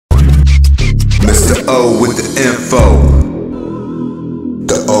O with the info.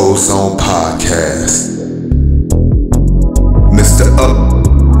 The Ozone Podcast. Mr. Up,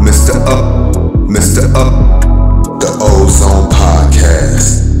 Mr. Up, Mr. Up. The Ozone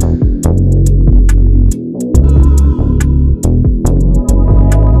Podcast.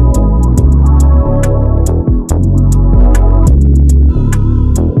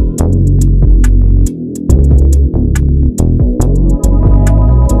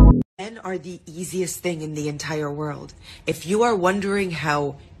 Are the easiest thing in the entire world. If you are wondering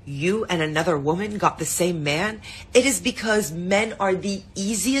how you and another woman got the same man, it is because men are the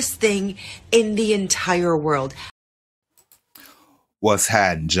easiest thing in the entire world. What's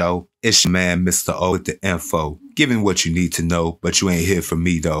happening, Joe? It's your man, Mr. O with the info. Giving what you need to know, but you ain't here for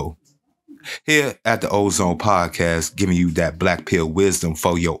me though. Here at the Ozone Podcast, giving you that black pill wisdom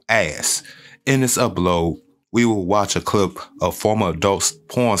for your ass. In this upload, we will watch a clip of former adult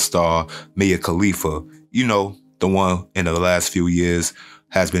porn star Mia Khalifa. You know, the one in the last few years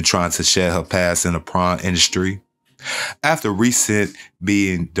has been trying to share her past in the porn industry. After recent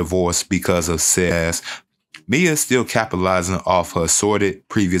being divorced because of said, Mia is still capitalizing off her sordid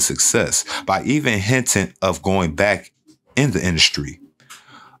previous success by even hinting of going back in the industry.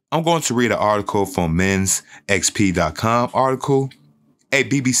 I'm going to read an article from mensxp.com article, a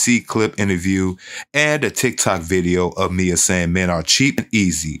BBC clip interview, and a TikTok video of Mia saying men are cheap and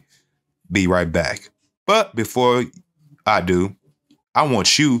easy. Be right back. But before I do, I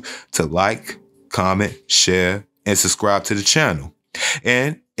want you to like, comment, share, and subscribe to the channel.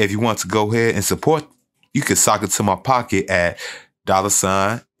 And if you want to go ahead and support, you can sock it to my pocket at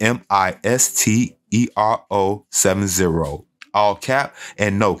 $MISTERO70. All cap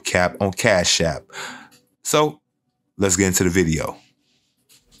and no cap on Cash App. So let's get into the video.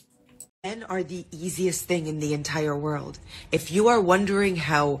 Men are the easiest thing in the entire world. If you are wondering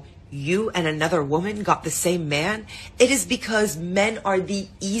how you and another woman got the same man, it is because men are the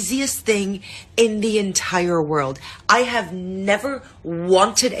easiest thing in the entire world. I have never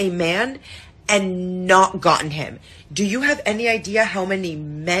wanted a man and not gotten him. Do you have any idea how many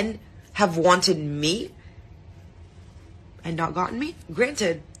men have wanted me and not gotten me?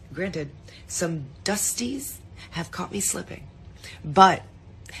 Granted, some dusties have caught me slipping. But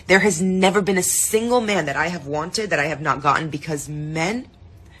there has never been a single man that I have wanted that I have not gotten, because men,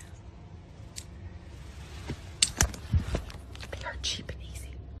 they are cheap and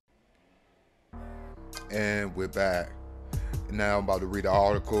easy. And we're back. Now I'm about to read an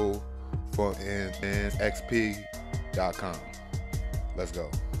article from xp.com. Let's go.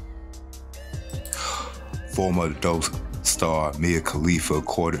 Former adult star Mia Khalifa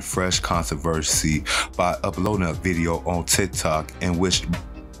courted fresh controversy by uploading a video on TikTok in which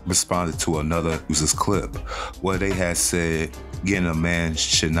responded to another user's clip where they had said getting a man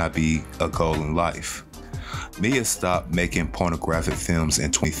should not be a goal in life. Mia stopped making pornographic films in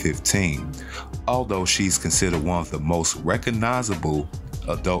 2015. Although she's considered one of the most recognizable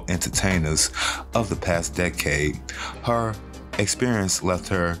adult entertainers of the past decade, her experience left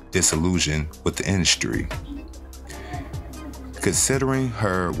her disillusioned with the industry. Considering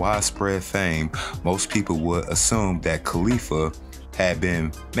her widespread fame, most people would assume that Khalifa had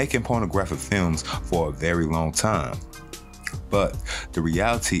been making pornographic films for a very long time. But the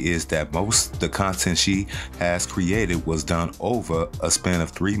reality is that most of the content she has created was done over a span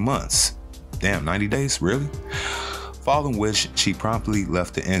of 3 months. Damn, 90 days, really? Following which she promptly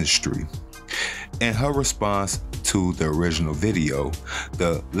left the industry. In her response to the original video,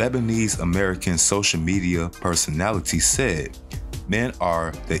 the Lebanese-American social media personality said, "Men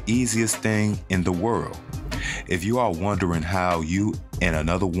are the easiest thing in the world. If you are wondering how you and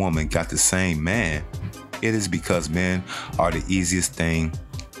another woman got the same man, it is because men are the easiest thing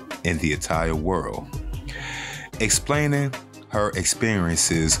in the entire world." Explaining her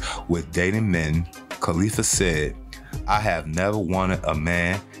experiences with dating men, Khalifa said, "I have never wanted a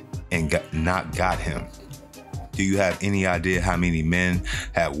man and not got him. Do you have any idea how many men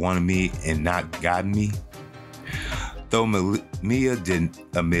have wanted me and not gotten me?" Though Mia didn't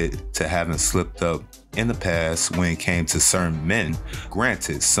admit to having slipped up in the past when it came to certain men,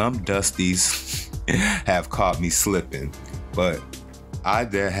 granted, some dusties have caught me slipping, but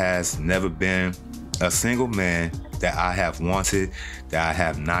there has never been a single man that I have wanted that I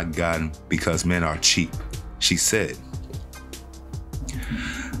have not gotten because men are cheap, she said.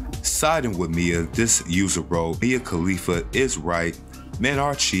 Siding with Mia, this user wrote, "Mia Khalifa is right. Men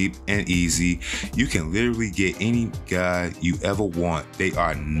are cheap and easy. You can literally get any guy you ever want. They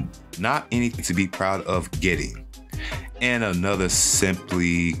are not anything to be proud of getting. And another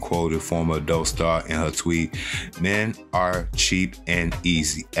simply quoted former adult star in her tweet, "Men are cheap and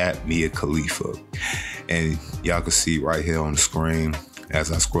easy," at Mia Khalifa. And y'all can see right here on the screen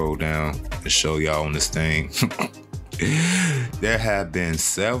as I scroll down and show y'all on this thing. There have been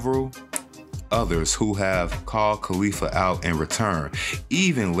several others who have called Khalifa out in return,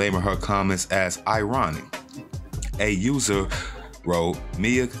 even labeling her comments as ironic. A user wrote,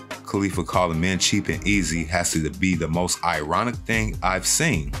 "Mia Khalifa calling men cheap and easy has to be the most ironic thing I've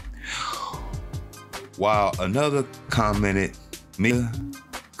seen." While another commented, "Mia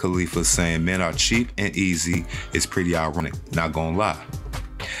Khalifa saying men are cheap and easy is pretty ironic, not gonna lie."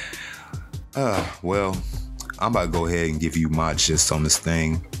 Well, I'm about to go ahead and give you my gist on this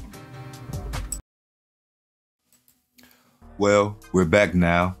thing. Well, we're back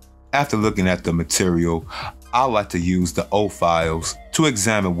now. After looking at the material, I like to use the O files to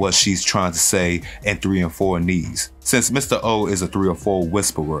examine what she's trying to say in 3 and 4 needs, since Mr. O is a 3 or 4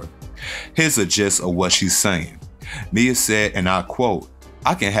 whisperer. Here's a gist of what she's saying. Mia said, and I quote,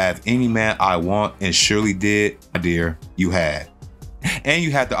 "I can have any man I want and surely did, my dear, you had. And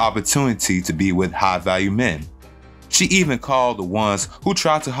you had the opportunity to be with high-value men." She even called the ones who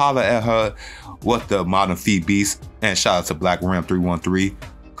tried to holler at her what the modern feed beasts, and shout out to Black Ram 313,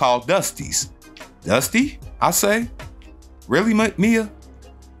 called Dusties. Dusty? I say? Really, Mia?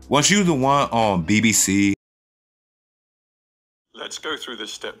 Once you the one on BBC? Let's go through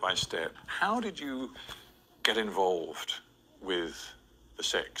this step by step. How did you get involved with the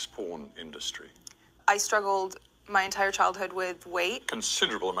sex porn industry? I struggled my entire childhood with weight.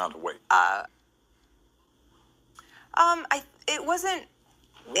 Considerable amount of weight. It wasn't.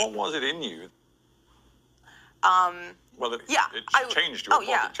 What was it in you? Well, it changed your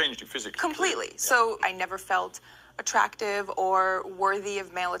body. It changed you physically. Completely. Yeah. So I never felt attractive or worthy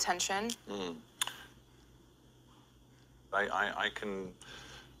of male attention. I can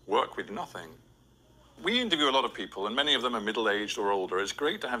work with nothing. We interview a lot of people, and many of them are middle-aged or older. It's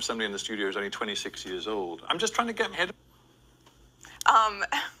great to have somebody in the studio who's only 26 years old. I'm just trying to get my head.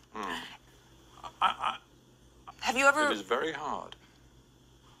 Have you ever? It is very hard.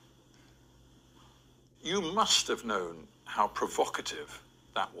 You must have known how provocative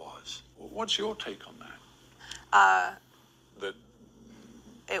that was. What's your take on that? That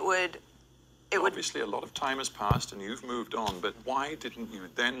it would. Obviously, a lot of time has passed and you've moved on, but why didn't you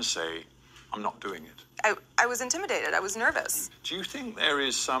then say, "I'm not doing it"? I was intimidated. I was nervous. Do you think there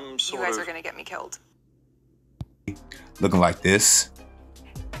is some sort of... You guys are going to get me killed. Looking like this.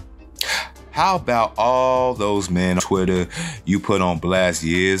 How about all those men on Twitter you put on blast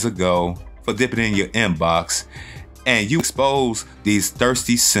years ago for dipping in your inbox, and you expose these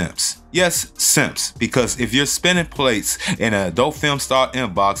thirsty simps? Yes, simps, because if you're spinning plates in an adult film star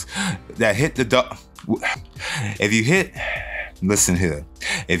inbox that hit listen here,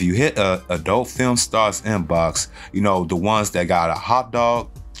 if you hit a adult film star's inbox, you know, the ones that got a hot dog,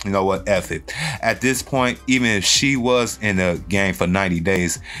 you know what, F it. At this point, even if she was in the game for 90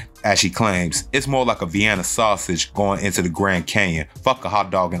 days, as she claims, it's more like a Vienna sausage going into the Grand Canyon. Fuck a hot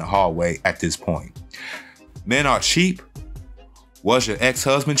dog in the hallway at this point. Men are cheap. Was your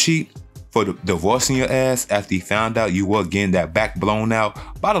ex-husband cheap for divorcing your ass after he found out you were getting that back blown out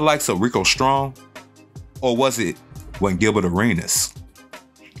by the likes of Rico Strong? Or was it when Gilbert Arenas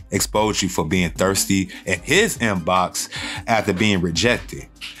exposed you for being thirsty in his inbox after being rejected?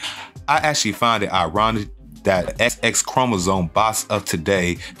 I actually find it ironic that XX chromosome bots of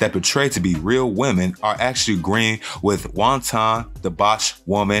today that portray to be real women are actually agreeing with Wonton, the botched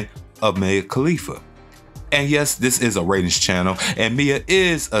woman of Mia Khalifa. And yes, this is a ratings channel, and Mia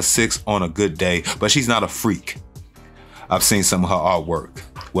is a 6 on a good day, but she's not a freak. I've seen some of her artwork.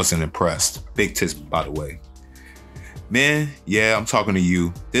 Wasn't impressed. Big tits, by the way. Men, yeah, I'm talking to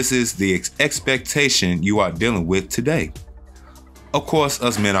you. This is the expectation you are dealing with today. Of course,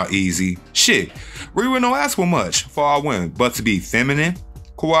 us men are easy. Shit, we really don't ask for much for our women, but to be feminine,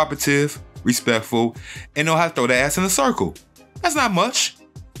 cooperative, respectful, and know how to throw the ass in a circle. That's not much.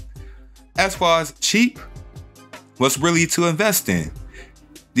 As far as cheap, what's really to invest in?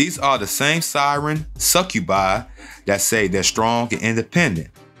 These are the same siren succubi that say they're strong and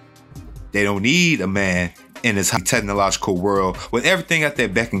independent. They don't need a man in this high technological world with everything at their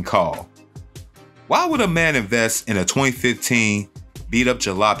beck and call. Why would a man invest in a 2015 beat up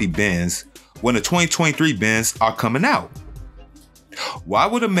jalopy Benz when the 2023 Benz are coming out? Why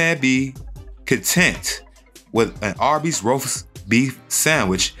would a man be content with an Arby's roast beef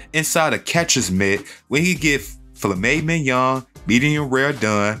sandwich inside a catcher's mitt when he get filet mignon, medium rare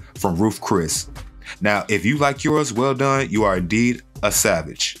done from Ruth Chris? Now, if you like yours well done, you are indeed a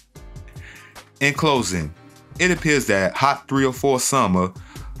savage. In closing, it appears that Hot 304 Summer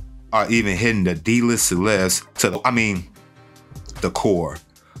are even hitting the D-list celebs to the core.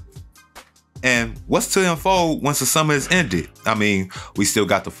 And what's to unfold once the summer is ended? We still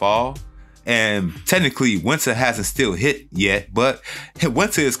got the fall, and technically winter hasn't still hit yet, but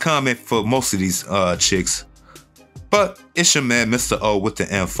winter is coming for most of these chicks. But it's your man, Mr. O, with the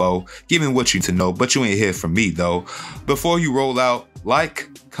info, giving what you to know, but you ain't hear from me though. Before you roll out, like,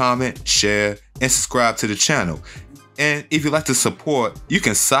 comment, share, and subscribe to the channel. And if you'd like to support, you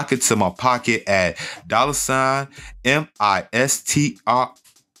can sock it to my pocket at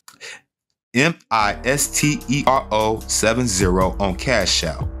 $MISTERO70 on Cash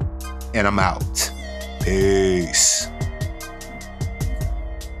Out. And I'm out. Peace.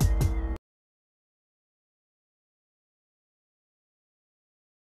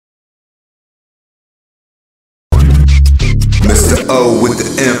 Mr. O with the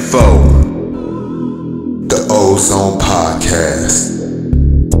info. The Ozone Podcast.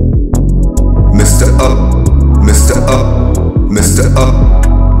 Mr. Up, Mr. Up, Mr. Up.